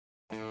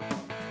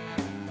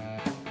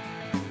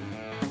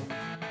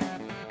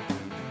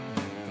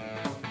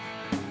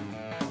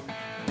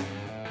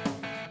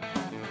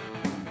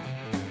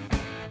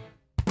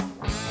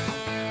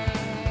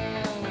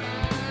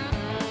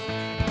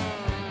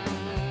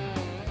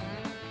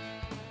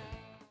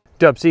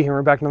JW here.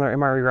 We're back to another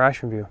MRE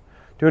ration review.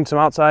 Doing some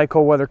outside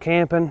cold weather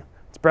camping.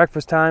 It's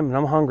breakfast time and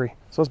I'm hungry.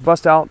 So let's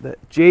bust out the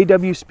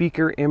JW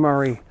Speaker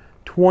MRE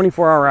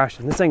 24-hour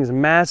ration. This thing is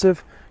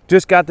massive.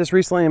 Just got this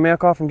recently in a mail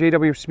call from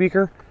JW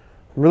Speaker.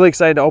 I'm really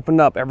excited to open it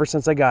up ever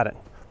since I got it.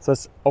 So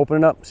let's open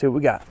it up, see what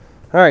we got.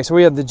 All right, so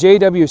we have the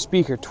JW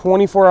Speaker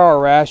 24-hour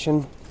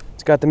ration.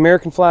 It's got the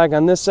American flag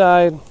on this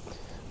side.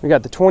 We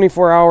got the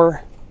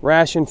 24-hour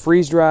ration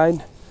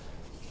freeze-dried.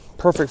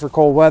 Perfect for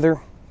cold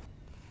weather.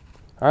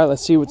 All right,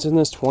 let's see what's in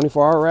this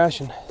 24-hour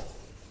ration.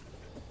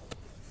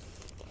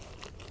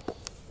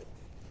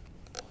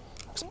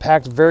 Looks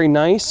packed very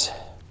nice.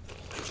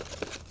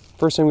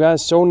 First thing we got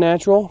is So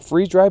Natural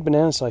freeze-dried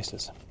banana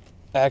slices.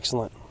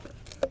 Excellent.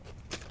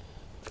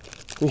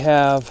 We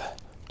have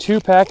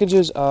 2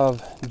 packages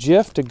of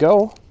Jif to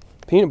go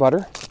peanut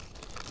butter.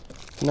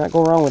 Cannot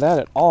go wrong with that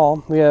at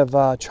all. We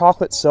have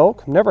chocolate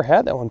silk. Never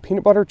had that one.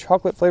 Peanut butter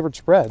chocolate flavored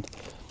spread.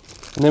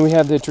 And then we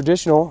have the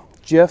traditional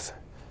Jif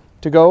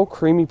to go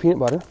creamy peanut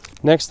butter.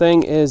 Next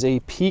thing is a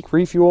Peak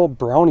Refuel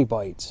brownie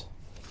bites.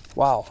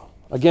 Wow.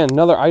 Again,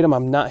 another item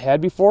I've not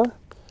had before.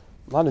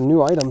 A lot of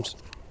new items.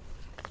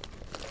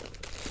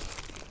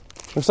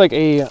 Looks like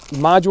a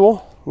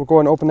module. We'll go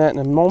ahead and open that in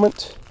a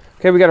moment.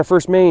 Okay, we got our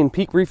first main,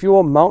 Peak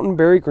Refuel Mountain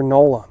Berry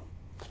Granola.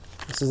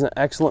 This is an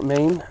excellent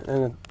main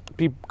and it'd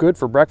be good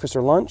for breakfast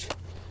or lunch.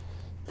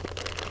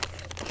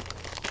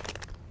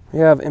 We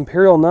have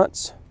Imperial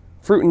Nuts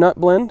Fruit and Nut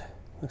Blend.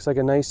 Looks like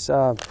a nice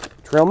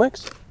trail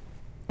mix.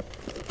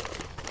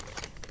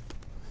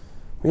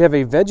 We have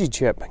a veggie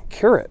chip,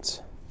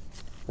 carrots.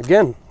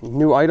 Again,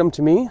 new item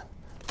to me,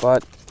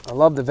 but I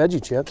love the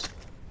veggie chips.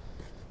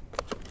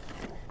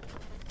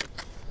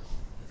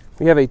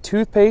 We have a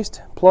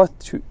toothpaste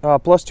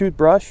plus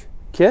toothbrush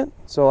kit,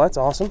 so that's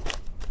awesome.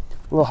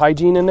 A little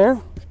hygiene in there.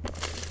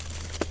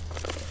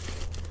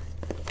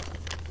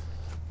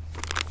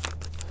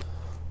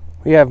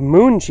 We have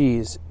Moon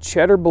Cheese,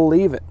 Cheddar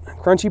Believe It,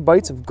 Crunchy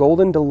Bites of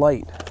Golden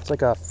Delight. It's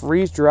like a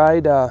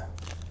freeze-dried, or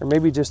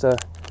maybe just a,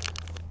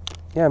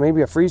 yeah,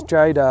 maybe a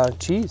freeze-dried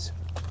cheese.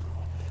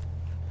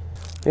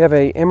 We have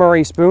a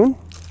MRE spoon,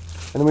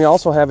 and then we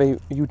also have a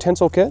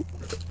utensil kit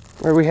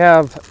where we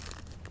have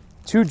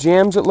 2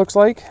 jams, it looks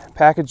like,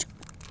 packaged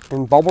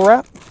in bubble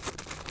wrap.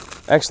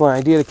 Excellent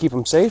idea to keep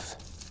them safe.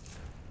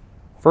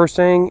 First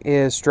thing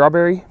is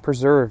strawberry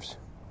preserves,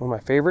 one of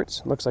my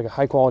favorites. Looks like a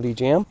high-quality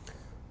jam.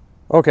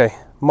 Okay,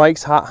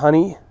 Mike's Hot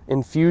Honey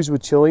infused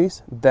with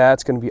chilies.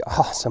 That's going to be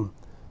awesome.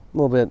 A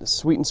little bit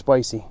sweet and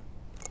spicy.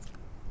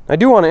 I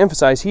do want to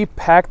emphasize he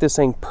packed this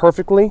thing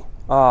perfectly.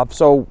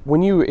 So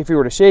when if you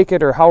were to shake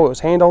it or how it was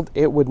handled,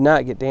 it would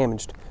not get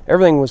damaged.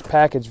 Everything was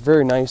packaged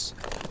very nice.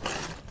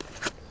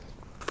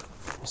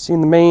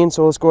 Seen the main,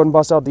 so let's go ahead and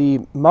bust out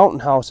the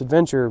Mountain House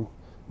Adventure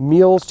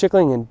Meals,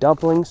 Chickling, and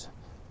Dumplings.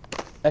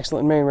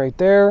 Excellent main right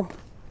there.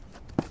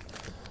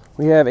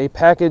 We have a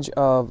package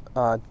of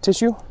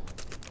tissue,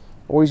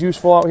 always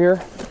useful out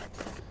here.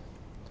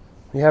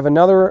 We have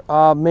another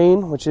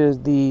main, which is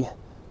the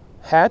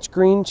Hatch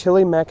Green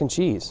Chili Mac and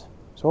Cheese.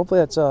 So hopefully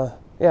that's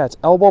yeah, it's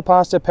elbow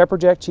pasta, pepper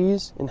jack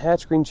cheese, and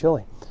Hatch Green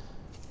chili.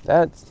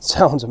 That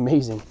sounds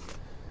amazing.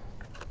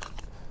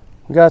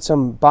 We got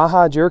some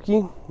Baja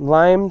jerky,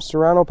 lime,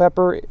 serrano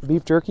pepper,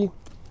 beef jerky.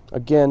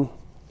 Again,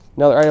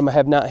 another item I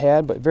have not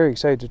had, but very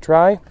excited to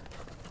try.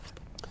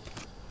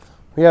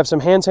 We have some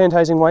hand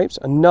sanitizing wipes.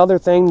 Another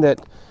thing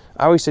that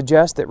I always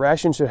suggest that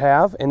rations should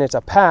have, and it's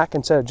a pack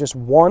instead of just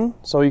one,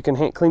 so you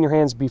can clean your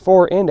hands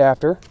before and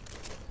after.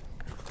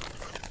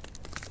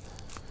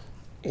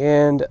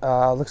 And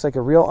looks like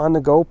a real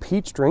on-the-go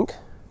peach drink.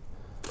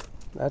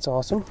 That's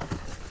awesome.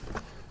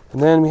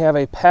 And then we have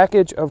a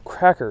package of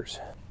crackers.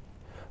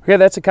 Okay,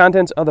 that's the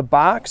contents of the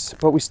box,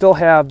 but we still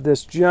have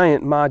this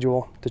giant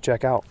module to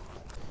check out.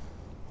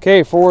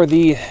 Okay, for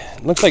the,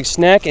 looks like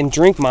snack and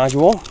drink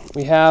module,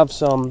 we have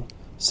some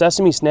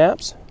sesame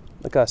snaps,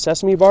 like a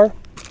sesame bar.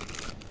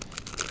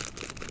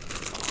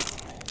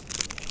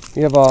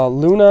 We have a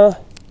Luna,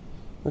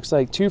 looks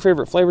like 2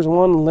 favorite flavors,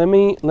 one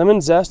lemon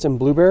zest and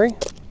blueberry.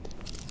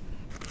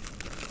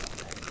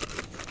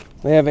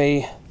 We have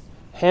a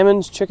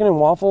Hammond's Chicken and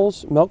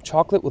Waffles milk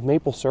chocolate with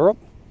maple syrup.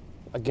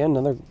 Again,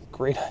 another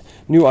great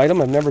new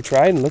item I've never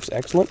tried and looks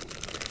excellent.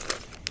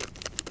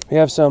 We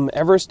have some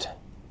Everest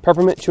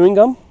peppermint chewing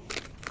gum.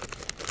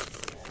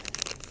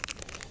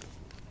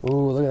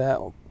 Ooh, look at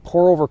that.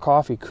 Pour over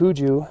coffee,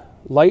 Kuju,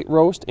 light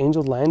roast,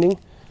 Angel Landing.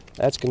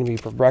 That's going to be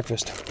for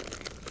breakfast.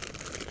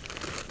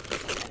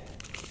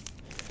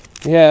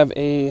 We have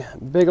a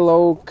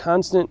Bigelow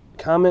Constant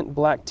Comment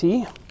black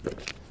tea.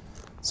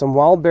 Some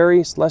Wild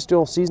Berry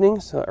Celestial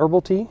Seasonings,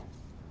 herbal tea.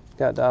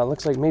 Got,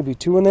 looks like maybe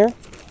 2 in there.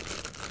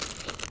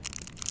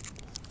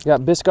 We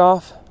got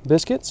Biscoff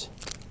biscuits.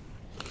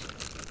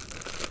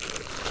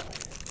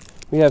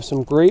 We have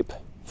some grape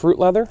fruit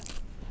leather.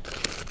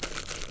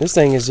 This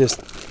thing is just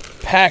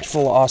packed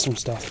full of awesome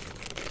stuff.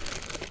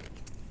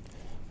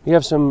 We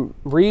have some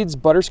Reed's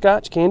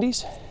butterscotch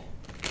candies.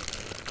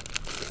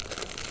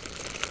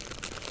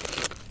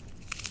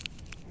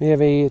 We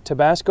have a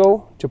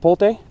Tabasco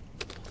Chipotle.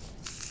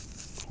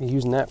 Be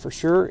using that for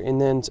sure.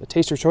 And then a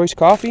Taster Choice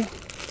coffee.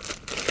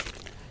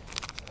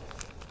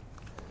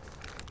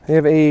 They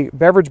have a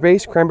beverage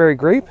base cranberry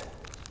grape.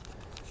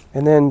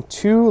 And then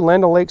 2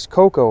 Land O'Lakes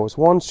cocos.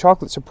 One's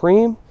chocolate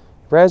supreme,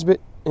 raspberry,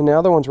 and the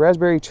other one's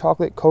raspberry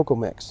chocolate cocoa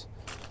mix.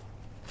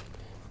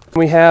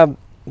 We have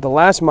the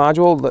last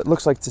module that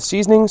looks like the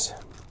seasonings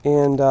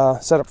and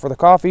setup for the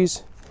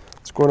coffees.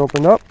 Let's go and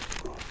open it up.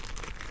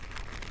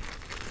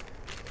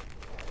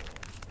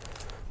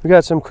 We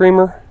got some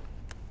creamer,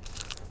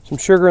 some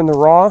sugar in the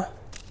raw,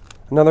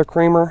 another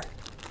creamer.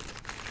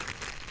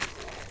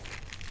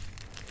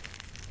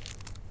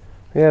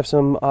 We have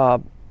some,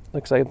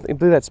 looks like, I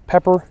believe that's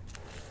pepper.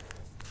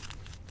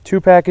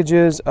 2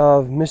 packages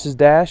of Mrs.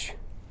 Dash,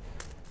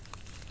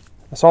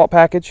 a salt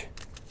package,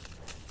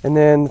 and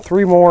then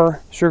 3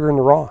 more sugar in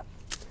the raw.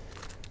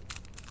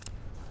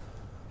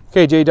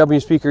 Okay,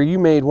 JW Speaker, you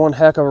made one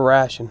heck of a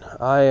ration.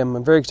 I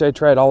am very excited to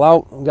try it all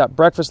out. We got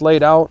breakfast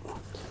laid out,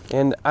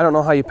 and I don't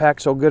know how you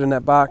pack so good in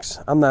that box.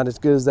 I'm not as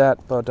good as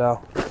that, but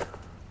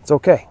it's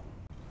okay.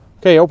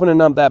 Okay, opening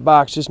up that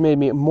box just made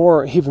me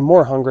even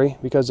more hungry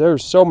because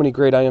there's so many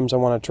great items I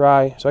want to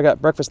try. So I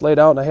got breakfast laid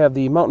out. I have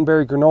the mountain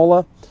berry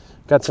granola,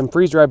 got some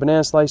freeze-dried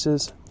banana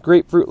slices,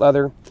 grapefruit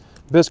leather,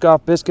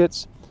 Biscoff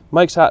biscuits,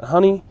 Mike's Hot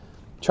Honey,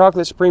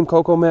 chocolate supreme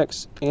cocoa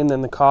mix, and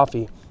then the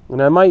coffee.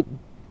 And I might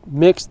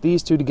mix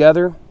these 2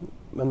 together.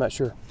 I'm not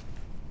sure.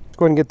 Let's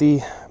go ahead and get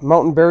the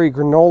mountain berry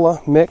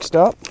granola mixed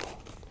up.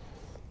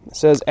 It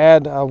says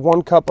add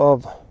 1 cup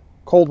of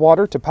cold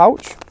water to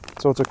pouch.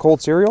 So it's a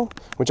cold cereal,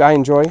 which I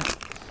enjoy.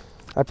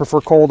 I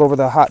prefer cold over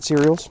the hot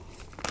cereals.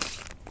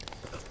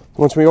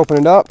 Once we open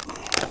it up,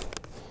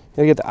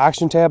 you get the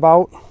oxygen tab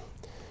out.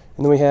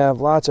 And then we have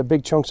lots of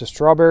big chunks of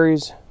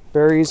strawberries,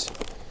 berries.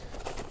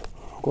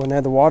 Go ahead and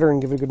add the water and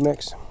give it a good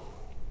mix.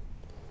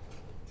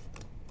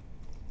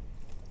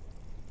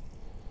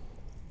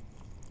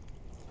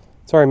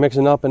 It's already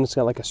mixing up and it's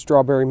got like a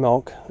strawberry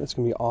milk. It's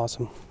gonna be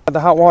awesome. Got the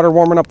hot water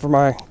warming up for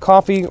my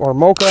coffee or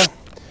mocha.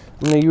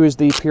 I'm going to use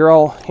the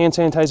Purell hand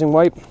sanitizing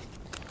wipe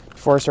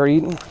before I start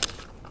eating.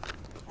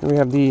 Here we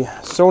have the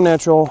So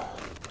Natural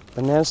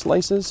banana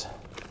slices,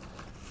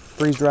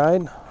 freeze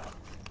dried.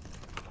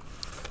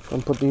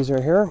 And put these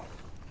right here.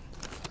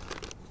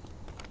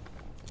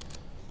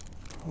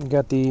 We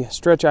got the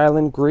Stretch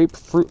Island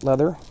grapefruit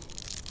leather.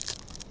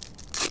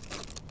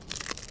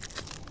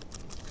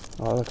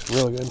 Oh, that looks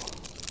really good.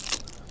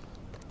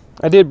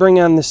 I did bring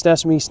on the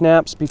sesame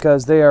snaps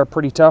because they are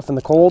pretty tough in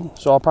the cold,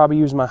 so I'll probably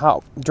use my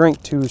hot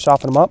drink to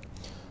soften them up.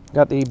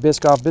 Got the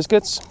Biscoff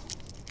biscuits.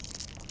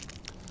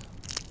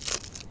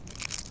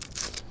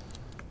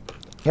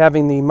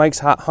 Having the Mike's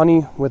Hot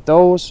Honey with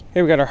those.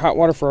 Here we got our hot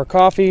water for our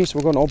coffee, so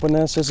we're going to open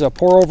this. This is a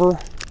pour over,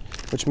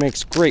 which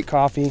makes great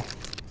coffee.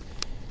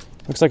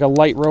 Looks like a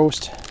light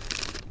roast.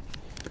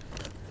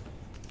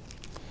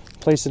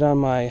 Place it on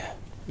my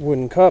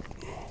wooden cup.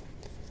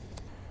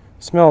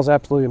 Smells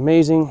absolutely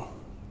amazing.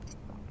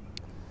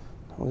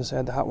 We'll just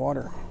add the hot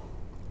water.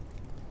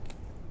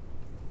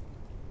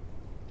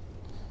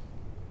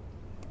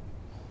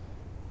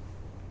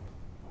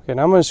 Okay,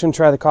 now I'm just going to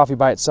try the coffee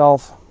by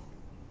itself.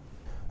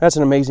 That's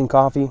an amazing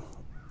coffee.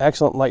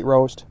 Excellent light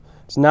roast.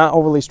 It's not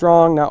overly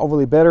strong, not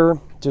overly bitter,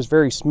 just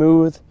very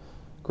smooth.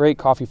 Great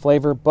coffee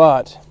flavor,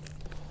 but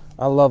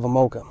I love a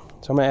mocha.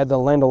 So I'm going to add the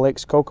Land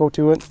O'Lakes cocoa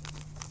to it.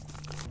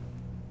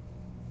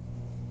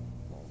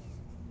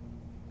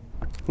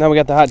 Now we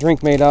got the hot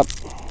drink made up.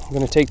 I'm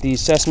going to take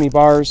these sesame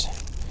bars.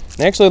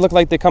 They actually look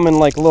like they come in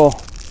like little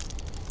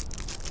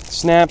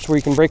snaps where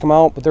you can break them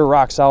out, but they're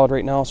rock solid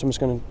right now, so I'm just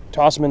going to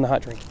toss them in the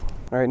hot drink.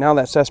 All right, now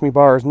that sesame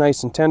bar is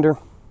nice and tender.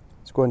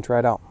 Let's go ahead and try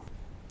it out.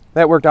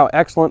 That worked out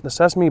excellent. The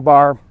sesame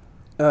bar,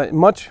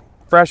 much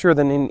fresher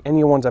than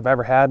any ones I've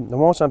ever had. The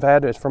most I've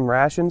had is from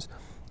Rations,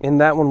 and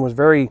that one was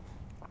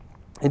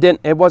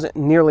it wasn't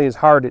nearly as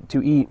hard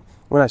to eat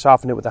when I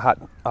softened it with the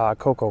hot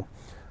cocoa.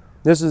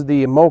 This is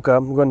the mocha.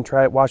 I'm going to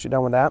try it, wash it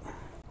down with that.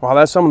 Wow,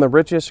 that's some of the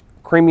richest,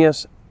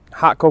 creamiest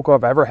hot cocoa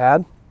I've ever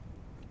had.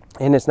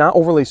 And it's not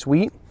overly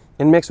sweet.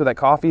 And mixed with that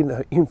coffee,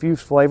 the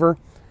infused flavor,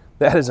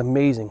 that is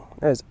amazing.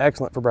 That is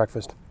excellent for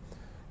breakfast.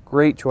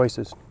 Great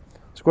choices.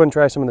 Let's go ahead and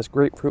try some of this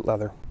grapefruit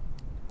leather.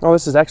 Oh,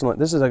 this is excellent.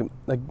 This is a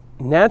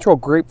natural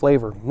grape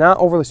flavor. Not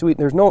overly sweet.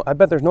 I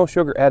bet there's no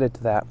sugar added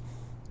to that.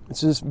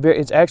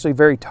 It's actually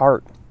very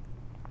tart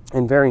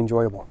and very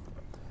enjoyable.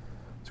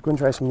 Let's go ahead and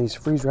try some of these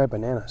freeze-dried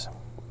bananas.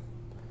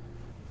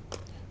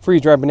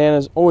 Freeze-dried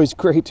bananas, always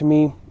great to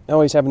me. They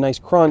always have a nice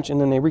crunch,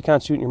 and then they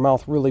reconstitute in your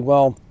mouth really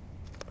well.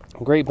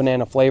 Great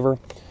banana flavor.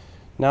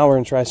 Now we're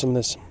going to try some of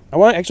this.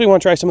 I actually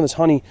want to try some of this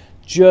honey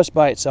just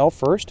by itself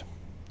first.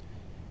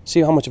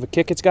 See how much of a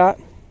kick it's got.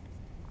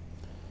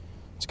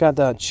 It's got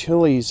the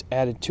chilies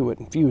added to it,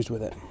 infused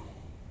with it.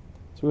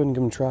 So go ahead and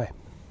give them a try.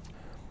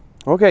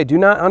 Okay, do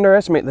not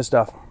underestimate this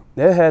stuff.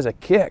 It has a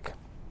kick.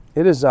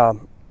 It is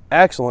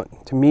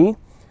excellent to me,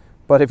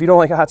 but if you don't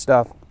like hot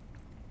stuff,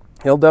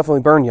 it'll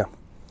definitely burn you.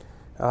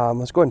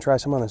 Let's go ahead and try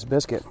some on this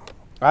biscuit.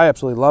 I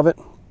absolutely love it.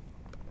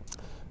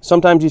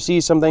 Sometimes you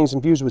see some things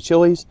infused with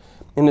chilies,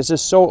 and it's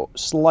just so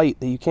slight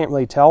that you can't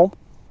really tell.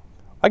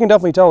 I can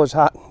definitely tell there's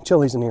hot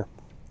chilies in here.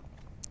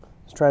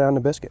 Let's try it on the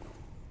biscuit.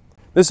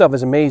 This stuff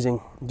is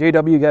amazing.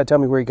 JW, you gotta tell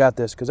me where you got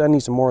this, because I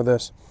need some more of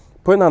this.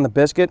 Putting on the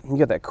biscuit, you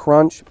get that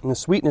crunch and the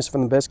sweetness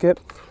from the biscuit,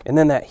 and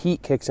then that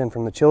heat kicks in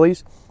from the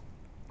chilies.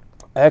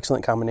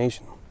 Excellent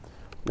combination.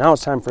 Now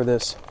it's time for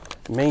this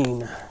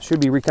main.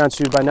 Should be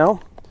reconstituted by now.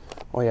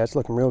 Oh yeah, it's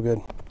looking real good.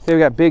 Okay, we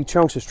got big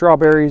chunks of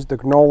strawberries, the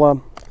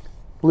granola,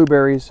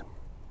 blueberries.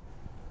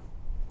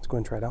 Let's go ahead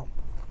and try it out.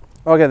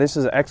 Okay, this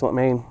is an excellent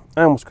main.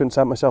 I almost couldn't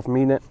stop myself from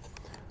eating it.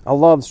 I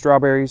love the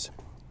strawberries,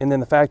 and then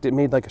the fact it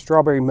made like a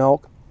strawberry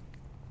milk.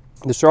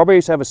 The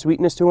strawberries have a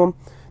sweetness to them.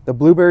 The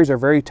blueberries are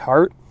very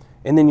tart,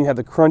 and then you have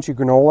the crunchy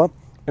granola.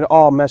 It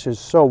all meshes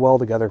so well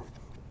together.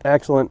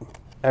 Excellent,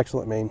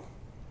 excellent main.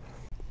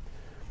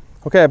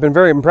 Okay, I've been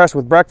very impressed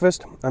with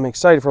breakfast. I'm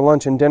excited for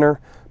lunch and dinner,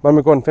 but I'm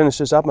gonna go ahead and finish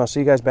this up and I'll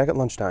see you guys back at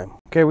lunchtime.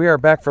 Okay, we are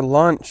back for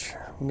lunch.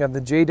 We got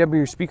the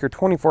JW Speaker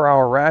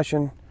 24-hour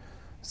ration.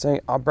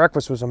 Saying our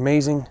breakfast was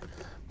amazing.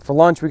 For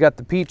lunch, we got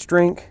the peach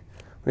drink.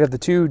 We have the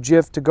 2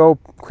 Jif to go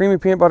creamy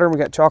peanut butter. We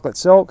got chocolate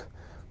silk.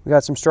 We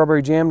got some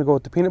strawberry jam to go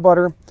with the peanut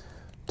butter.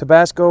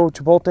 Tabasco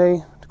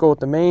chipotle to go with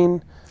the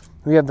main.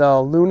 We have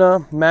the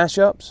Luna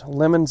mashups,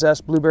 lemon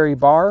zest blueberry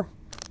bar.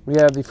 We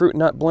have the fruit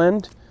nut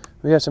blend.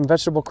 We have some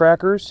vegetable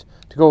crackers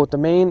to go with the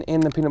main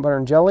and the peanut butter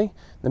and jelly.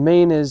 The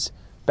main is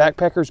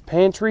Backpacker's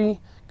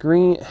Pantry,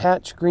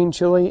 Hatch green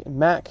chili,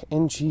 mac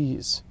and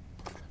cheese.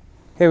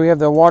 Okay, we have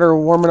the water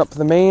warming up for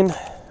the main.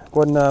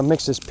 Go ahead and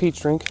mix this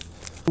peach drink.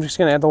 I'm just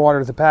gonna add the water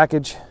to the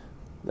package.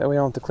 That way I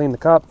don't have to clean the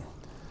cup.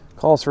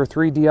 Calls for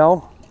 3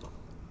 DL.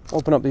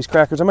 Open up these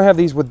crackers. I'm gonna have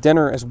these with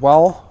dinner as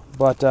well,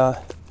 but I'm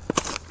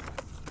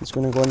just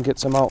gonna go ahead and get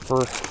some out for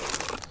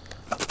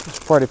there's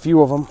quite a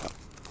few of them.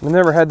 We've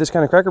never had this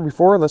kind of cracker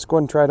before. Let's go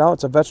ahead and try it out.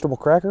 It's a vegetable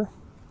cracker.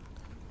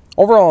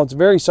 Overall, it's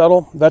very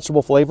subtle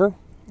vegetable flavor.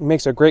 It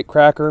makes a great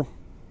cracker.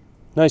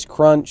 Nice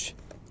crunch.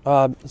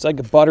 It's like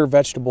a butter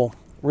vegetable.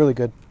 Really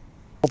good.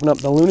 Open up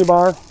the Luna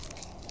bar.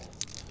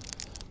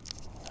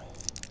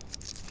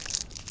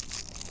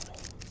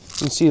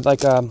 You can see like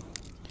the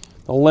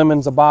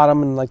lemons the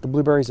bottom and like the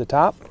blueberries the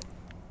top.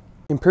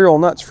 Imperial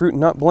Nuts fruit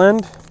and nut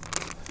blend.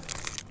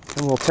 And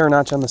a little terra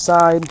notch on the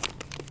side.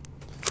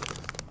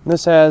 And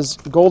this has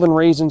golden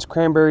raisins,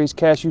 cranberries,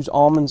 cashews,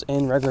 almonds,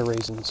 and regular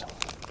raisins.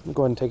 I'll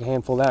go ahead and take a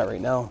handful of that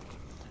right now.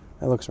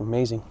 That looks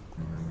amazing.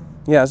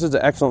 Yeah, this is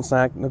an excellent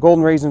snack. The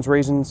golden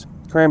raisins,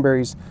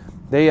 cranberries,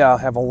 they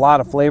have a lot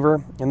of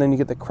flavor, and then you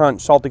get the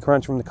crunch, salty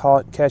crunch from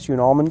the cashew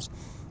and almonds.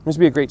 This would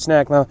be a great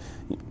snack. Now,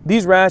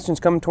 these rations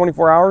come in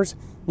 24 hours.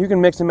 You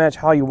can mix and match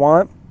how you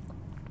want.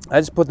 I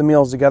just put the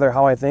meals together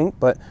how I think,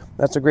 but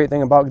that's a great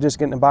thing about just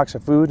getting a box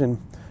of food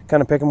and kind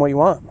of picking what you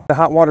want. The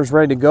hot water's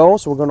ready to go,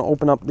 so we're going to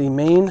open up the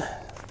main.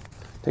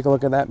 Take a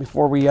look at that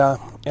before we add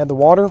the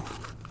water.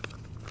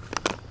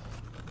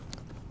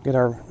 Get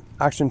our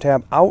oxygen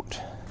tab out.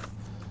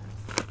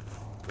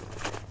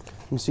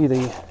 You can see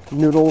the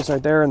noodles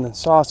right there and the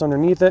sauce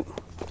underneath it.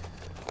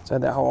 Let's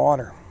add that hot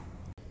water.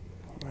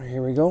 All right,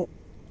 here we go.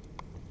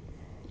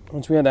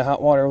 Once we add that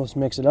hot water, let's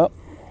mix it up.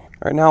 All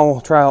right, now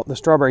we'll try out the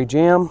strawberry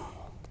jam,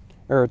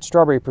 or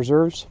strawberry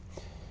preserves,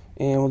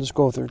 and we'll just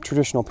go with the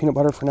traditional peanut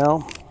butter for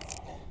now.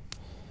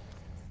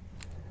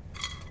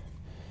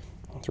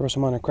 I'll throw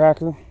some on a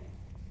cracker.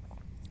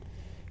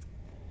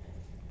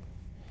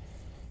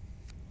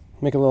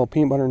 Make a little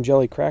peanut butter and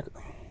jelly cracker.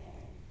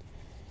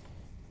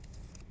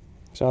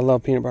 So I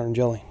love peanut butter and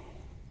jelly.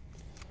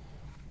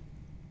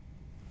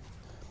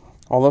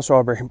 All those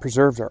strawberry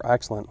preserves are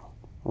excellent.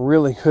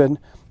 Really good.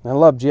 I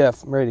love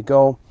Jif. I'm ready to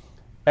go.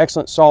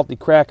 Excellent salty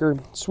cracker.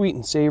 Sweet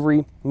and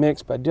savory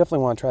mix, but I definitely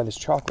want to try this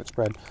chocolate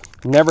spread.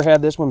 Never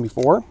had this one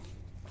before.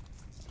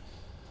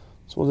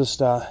 So we'll just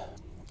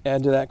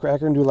add to that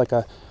cracker and do like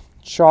a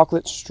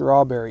chocolate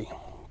strawberry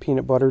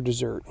peanut butter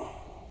dessert.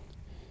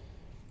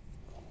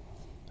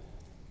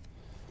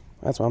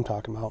 That's what I'm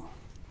talking about.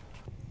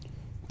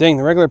 Dang,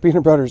 the regular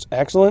peanut butter is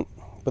excellent,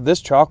 but this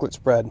chocolate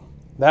spread,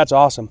 that's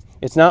awesome.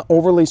 It's not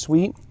overly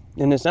sweet,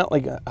 and it's not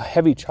like a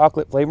heavy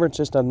chocolate flavor. It's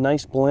just a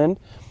nice blend,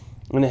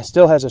 and it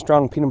still has a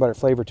strong peanut butter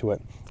flavor to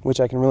it, which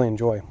I can really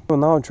enjoy. So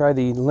now I'll try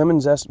the lemon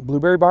zest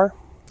blueberry bar.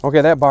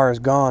 Okay, that bar is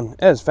gone.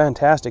 It is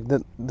fantastic.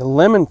 The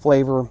lemon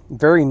flavor,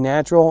 very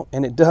natural,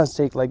 and it does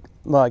take like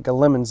a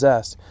lemon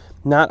zest,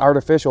 not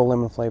artificial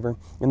lemon flavor.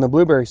 And the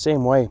blueberry,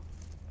 same way.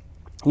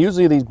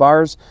 Usually these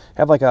bars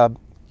have like a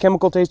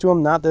chemical taste to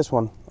them, not this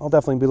one. I'll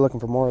definitely be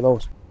looking for more of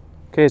those.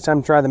 Okay, it's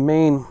time to try the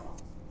main.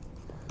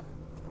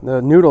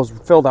 The noodles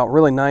filled out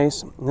really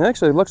nice. And it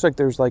actually looks like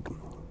there's like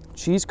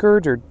cheese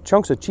curds or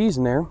chunks of cheese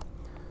in there.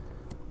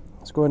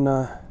 Let's go ahead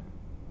and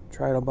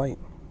try it a bite.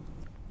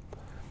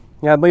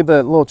 Yeah, I believe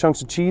the little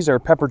chunks of cheese are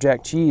pepper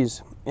jack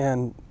cheese.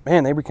 And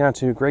man, they work out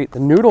too great. The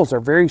noodles are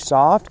very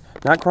soft,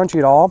 not crunchy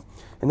at all.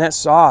 And that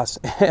sauce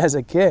has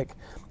a kick.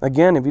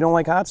 Again, if you don't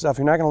like hot stuff,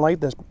 you're not gonna like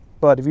this.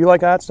 But if you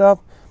like hot stuff,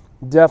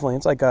 definitely.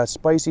 It's like a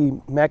spicy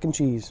mac and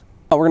cheese.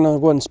 We're gonna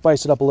go ahead and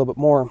spice it up a little bit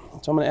more.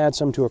 So I'm gonna add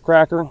some to a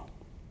cracker.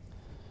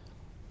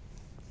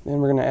 Then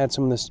we're gonna add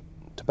some of this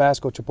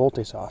Tabasco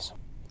chipotle sauce.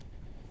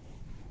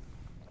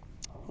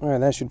 All right,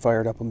 that should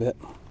fire it up a bit.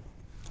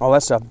 Oh,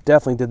 that stuff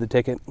definitely did the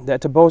ticket.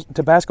 That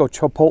Tabasco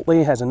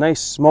Chipotle has a nice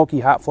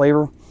smoky hot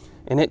flavor,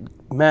 and it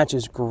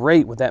matches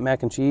great with that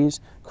mac and cheese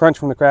crunch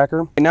from the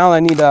cracker. And now I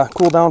need to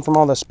cool down from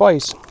all the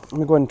spice. Let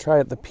me go ahead and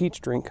try the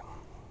peach drink.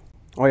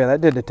 Oh yeah, that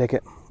did the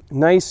ticket.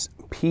 Nice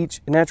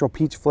peach, natural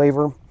peach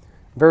flavor,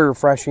 very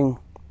refreshing.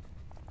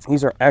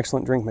 These are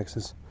excellent drink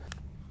mixes.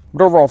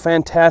 But overall,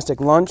 fantastic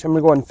lunch. I'm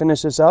gonna go ahead and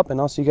finish this up, and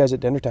I'll see you guys at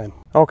dinner time.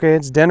 Okay,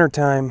 it's dinner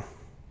time.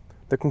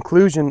 The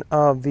conclusion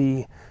of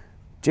the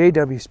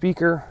JW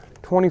Speaker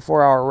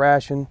 24-hour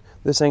ration.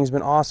 This thing's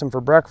been awesome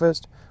for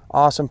breakfast,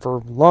 awesome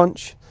for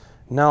lunch.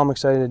 Now I'm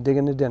excited to dig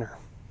into dinner.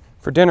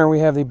 For dinner, we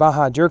have the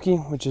Baja Jerky,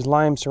 which is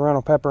lime,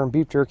 serrano pepper, and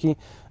beef jerky.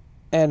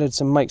 Added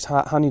some Mike's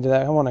Hot Honey to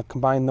that. I want to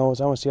combine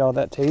those. I want to see how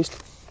that tastes.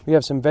 We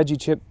have some veggie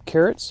chip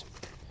carrots,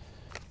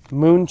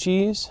 moon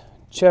cheese,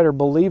 cheddar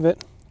Believe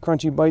It,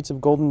 crunchy bites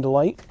of Golden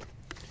Delight.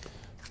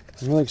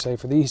 I'm really excited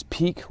for these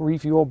Peak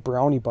Refuel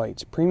Brownie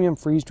Bites, premium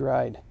freeze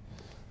dried.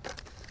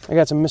 I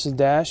got some Mrs.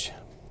 Dash.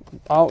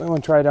 I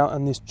want to try it out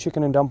on this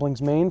chicken and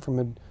dumplings main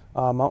from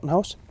Mountain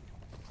House.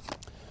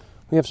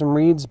 We have some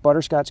Reed's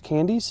butterscotch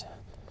candies,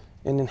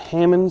 and then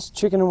Hammond's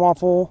chicken and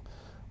waffle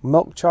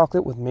milk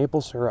chocolate with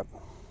maple syrup.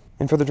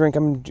 And for the drink,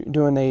 I'm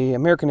doing a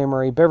American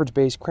MRE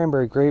beverage-based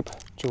cranberry grape.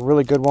 It's a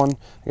really good one.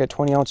 I got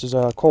 20 ounces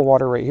of cold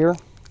water right here.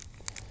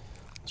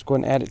 Let's go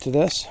ahead and add it to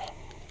this.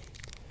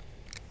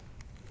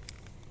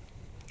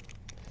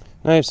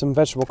 And I have some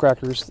vegetable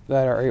crackers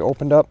that are already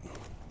opened up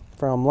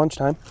from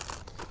lunchtime.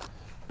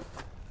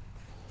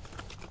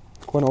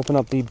 Go ahead and open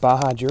up the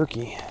Baja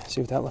Jerky.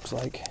 See what that looks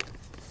like.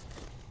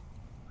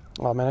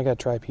 Oh man, I gotta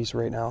try a piece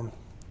right now.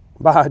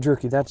 Baja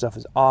Jerky, that stuff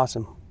is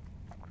awesome.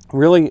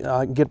 Really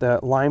get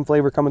the lime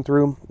flavor coming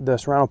through, the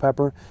serrano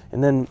pepper,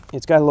 and then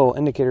it's got a little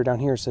indicator down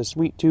here. It says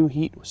sweet 2,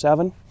 heat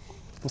 7.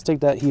 Let's take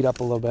that heat up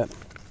a little bit.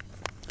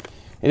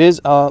 It is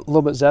a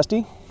little bit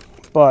zesty,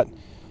 but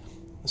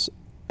let's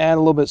add a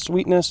little bit of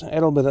sweetness, add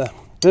a little bit of,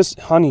 this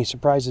honey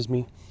surprises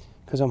me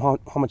because of how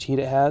much heat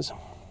it has.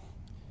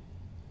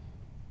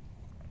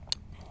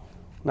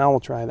 Now we'll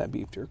try that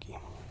beef jerky.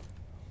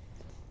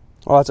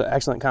 Oh, that's an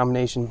excellent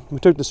combination. We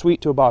took the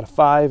sweet to about a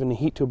 5 and the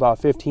heat to about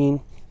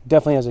 15.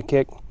 Definitely has a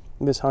kick.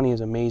 This honey is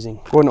amazing.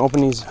 Go ahead and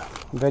open these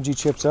veggie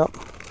chips up.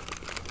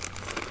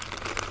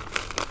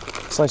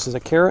 Slices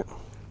of carrot.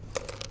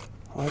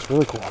 Oh, that's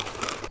really cool.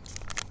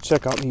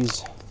 Check out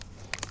these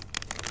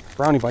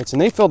brownie bites.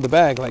 And they filled the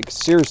bag, like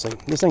seriously.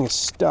 This thing is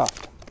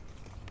stuffed.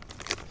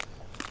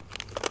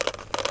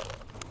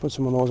 Put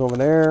some of those over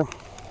there.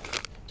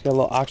 It's got a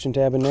little oxygen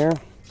tab in there.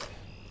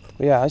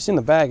 But yeah, I seen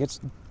the bag. It's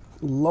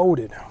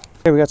loaded.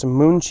 Okay, we got some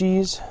moon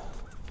cheese.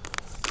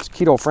 It's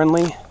keto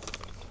friendly.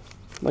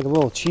 Like a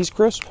little cheese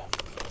crisp.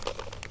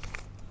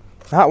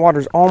 The hot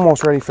water's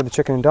almost ready for the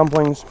chicken and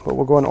dumplings, but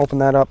we'll go ahead and open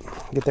that up,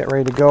 get that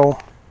ready to go.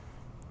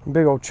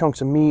 Big old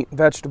chunks of meat,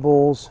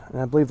 vegetables, and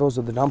I believe those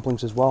are the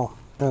dumplings as well.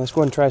 Now let's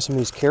go ahead and try some of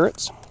these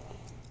carrots.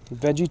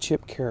 Veggie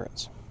chip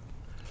carrots.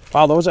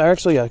 Wow, those are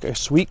actually like a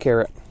sweet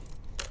carrot.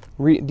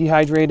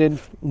 Dehydrated,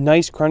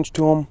 nice crunch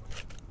to them.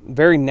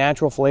 Very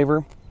natural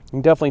flavor. You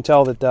can definitely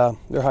tell that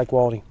they're high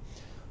quality.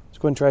 Let's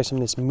go ahead and try some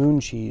of this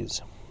moon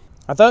cheese.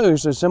 I thought it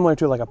was similar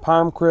to like a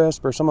Parm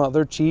crisp or some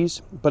other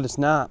cheese, but it's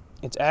not.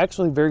 It's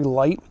actually very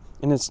light,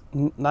 and it's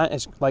not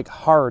as like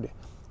hard.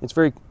 It's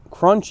very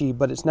crunchy,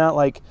 but it's not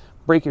like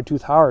break your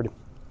tooth hard.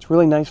 It's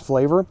really nice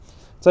flavor.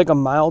 It's like a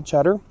mild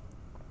cheddar,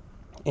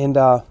 and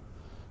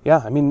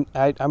yeah, I mean,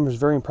 I was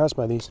very impressed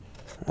by these.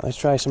 Let's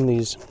try some of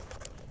these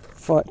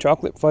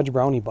chocolate fudge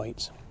brownie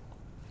bites.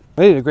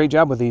 They did a great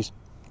job with these.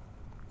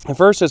 At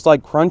first, it's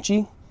like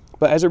crunchy,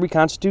 but as it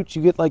reconstitutes,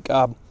 you get like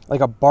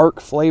a bark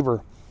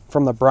flavor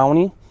from the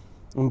brownie.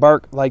 And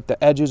bark, like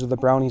the edges of the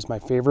brownie, is my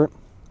favorite.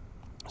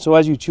 So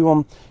as you chew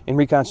them and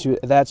reconstitute,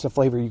 that's the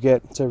flavor you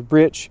get. It's a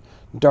rich,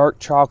 dark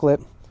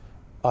chocolate,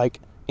 like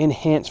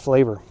enhanced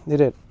flavor. They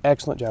did an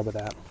excellent job with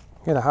that.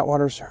 Okay, the hot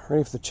water's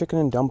ready for the chicken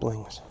and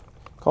dumplings.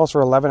 Calls for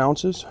 11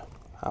 ounces.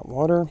 Hot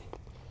water. All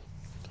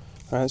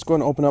right, let's go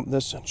ahead and open up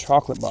this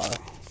chocolate bar.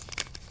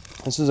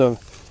 This is a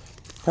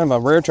kind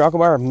of a rare chocolate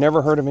bar. I've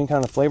never heard of any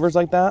kind of flavors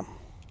like that.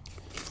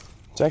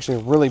 It's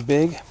actually really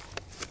big.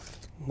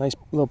 Nice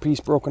little piece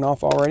broken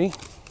off already.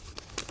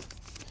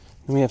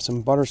 And we have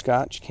some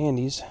butterscotch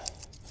candies.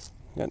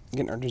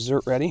 Getting our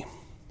dessert ready.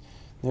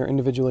 They're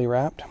individually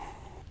wrapped.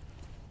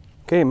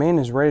 Okay, main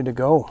is ready to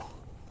go.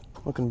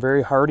 Looking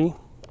very hearty.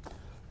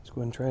 Let's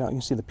go ahead and try it out. You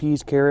can see the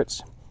peas,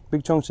 carrots,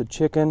 big chunks of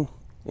chicken,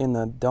 and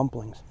the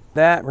dumplings.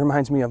 That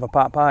reminds me of a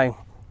pot pie.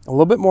 A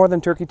little bit more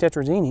than turkey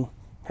tetrazzini.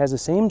 Has the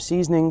same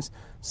seasonings,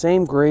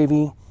 same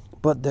gravy,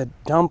 but the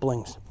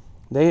dumplings,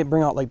 they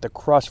bring out like the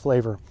crust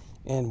flavor.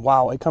 And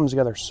wow, it comes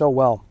together so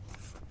well.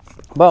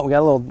 But we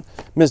got a little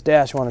Miss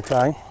Dash I want to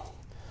try.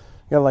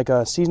 Got like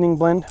a seasoning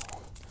blend.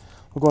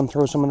 We'll go and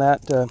throw some of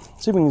that to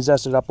see if we can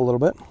zest it up a little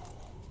bit.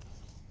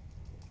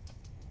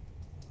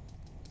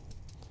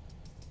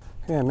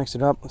 Okay, I mixed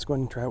it up. Let's go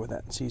ahead and try it with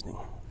that seasoning.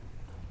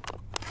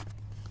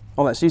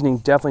 Oh, that seasoning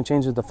definitely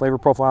changes the flavor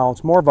profile.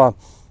 It's more of a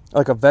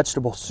like a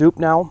vegetable soup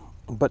now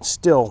but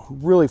still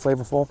really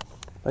flavorful.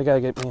 I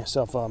gotta get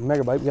myself a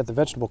mega bite. We got the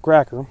vegetable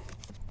cracker.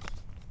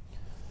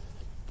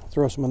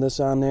 Throw some of this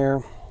on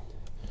there.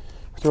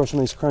 Throw some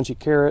of these crunchy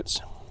carrots.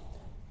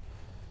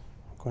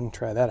 Go ahead and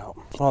try that out.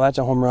 Oh, that's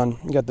a home run.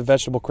 You got the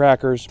vegetable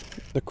crackers,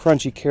 the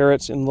crunchy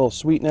carrots and a little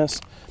sweetness,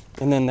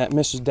 and then that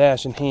Mrs.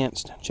 Dash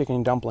enhanced chicken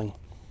and dumpling.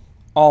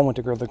 All went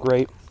together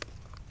great.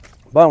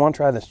 But I want to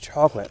try this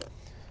chocolate.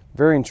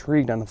 Very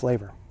intrigued on the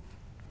flavor.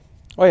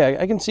 Oh yeah,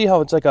 I can see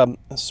how it's like a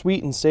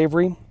sweet and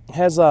savory. It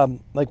has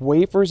like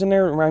wafers in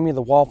there, remind me of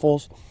the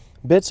waffles.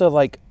 Bits of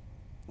like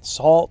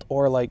salt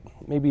or like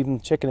maybe even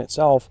chicken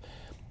itself.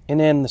 And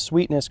then the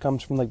sweetness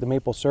comes from like the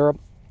maple syrup.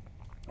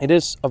 It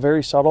is a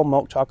very subtle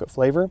milk chocolate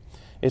flavor.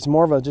 It's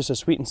more of just a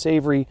sweet and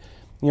savory,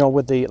 you know,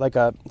 with the like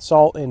a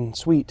salt and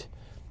sweet.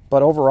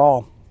 But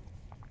overall,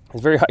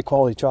 it's very high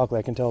quality chocolate,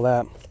 I can tell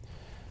that.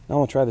 Now I'm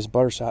gonna try this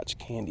butterscotch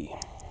candy.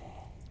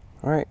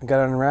 All right, I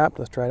got it unwrapped.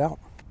 Let's try it out.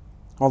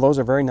 Oh, those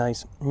are very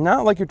nice.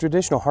 Not like your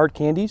traditional hard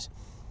candies.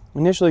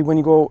 Initially, when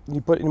you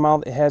put it in your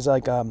mouth, it has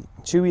like a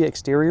chewy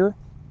exterior,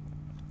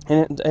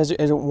 and as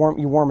you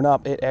warm it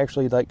up, it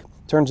actually like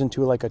turns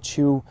into like a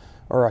chew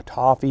or a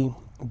toffee,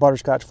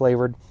 butterscotch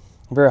flavored,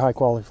 very high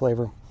quality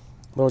flavor.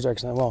 Those are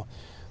excellent. Well,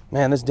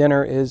 man, this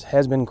dinner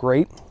has been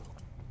great.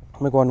 I'm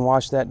gonna go ahead and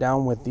wash that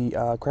down with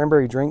the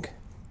cranberry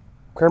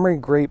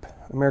grape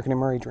American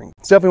MRE drink.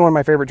 It's definitely one of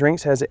my favorite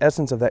drinks. It has the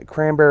essence of that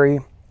cranberry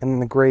and then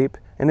the grape,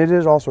 and it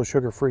is also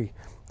sugar free,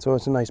 so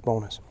it's a nice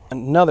bonus.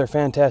 Another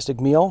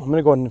fantastic meal. I'm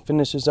gonna go ahead and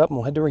finish this up and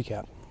we'll head to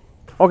recap.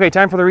 Okay,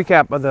 time for the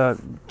recap of the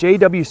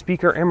JW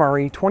Speaker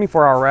MRE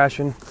 24-hour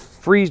ration,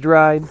 freeze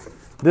dried.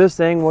 This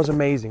thing was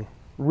amazing.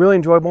 Really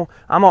enjoyable.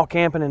 I'm out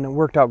camping and it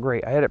worked out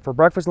great. I had it for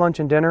breakfast, lunch,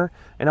 and dinner,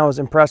 and I was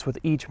impressed with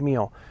each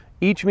meal.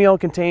 Each meal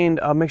contained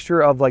a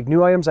mixture of like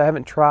new items I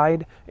haven't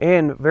tried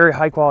and very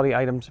high quality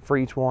items for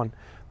each one.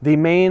 The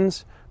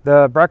mains,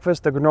 the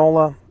breakfast, the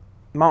granola,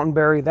 mountain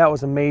berry, that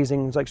was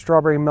amazing. It was like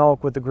strawberry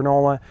milk with the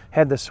granola,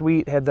 had the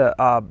sweet, had the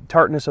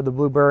tartness of the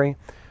blueberry,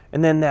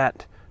 and then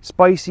that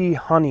spicy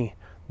honey,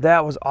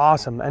 that was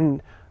awesome,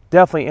 and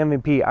definitely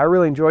MVP. I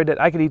really enjoyed it.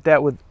 I could eat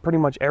that with pretty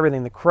much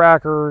everything. The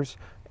crackers,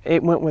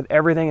 it went with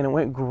everything, and it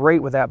went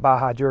great with that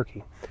Baja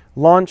jerky.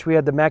 Lunch, we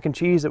had the mac and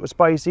cheese that was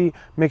spicy,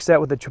 mixed that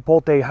with the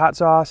chipotle hot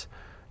sauce,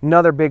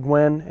 another big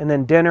win. And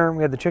then dinner,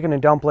 we had the chicken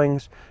and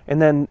dumplings,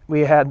 and then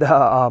we had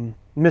the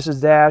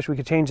Mrs. Dash. We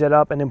could change that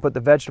up and then put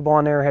the vegetable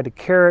on there. Had the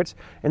carrots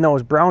and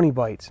those brownie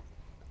bites.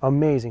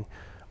 Amazing.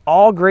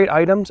 All great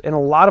items, and a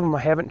lot of them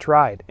I haven't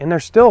tried, and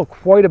there's still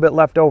quite a bit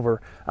left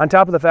over. On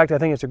top of the fact, I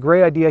think it's a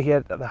great idea. He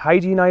had the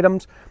hygiene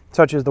items,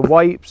 such as the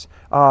wipes,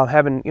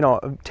 having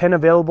 10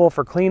 available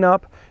for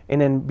cleanup,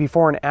 and then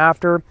before and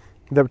after,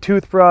 the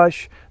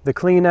toothbrush, the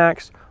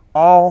Kleenex,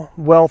 all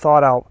well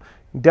thought out.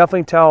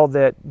 Definitely tell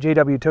that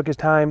JW took his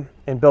time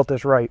and built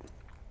this right.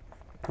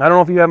 I don't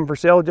know if you have them for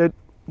sale,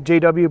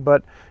 JW,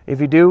 but if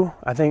you do,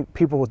 I think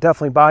people will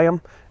definitely buy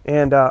them,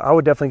 and I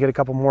would definitely get a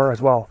couple more as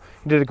well.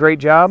 You did a great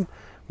job.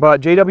 But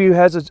JW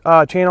has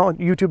a channel on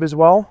YouTube as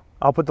well.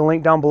 I'll put the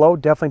link down below.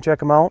 Definitely check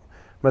them out.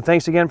 But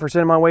thanks again for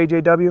sending my way,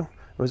 JW.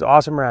 It was an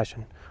awesome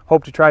ration.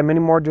 Hope to try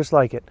many more just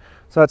like it.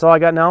 So that's all I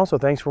got now. So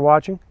thanks for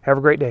watching. Have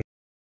a great day.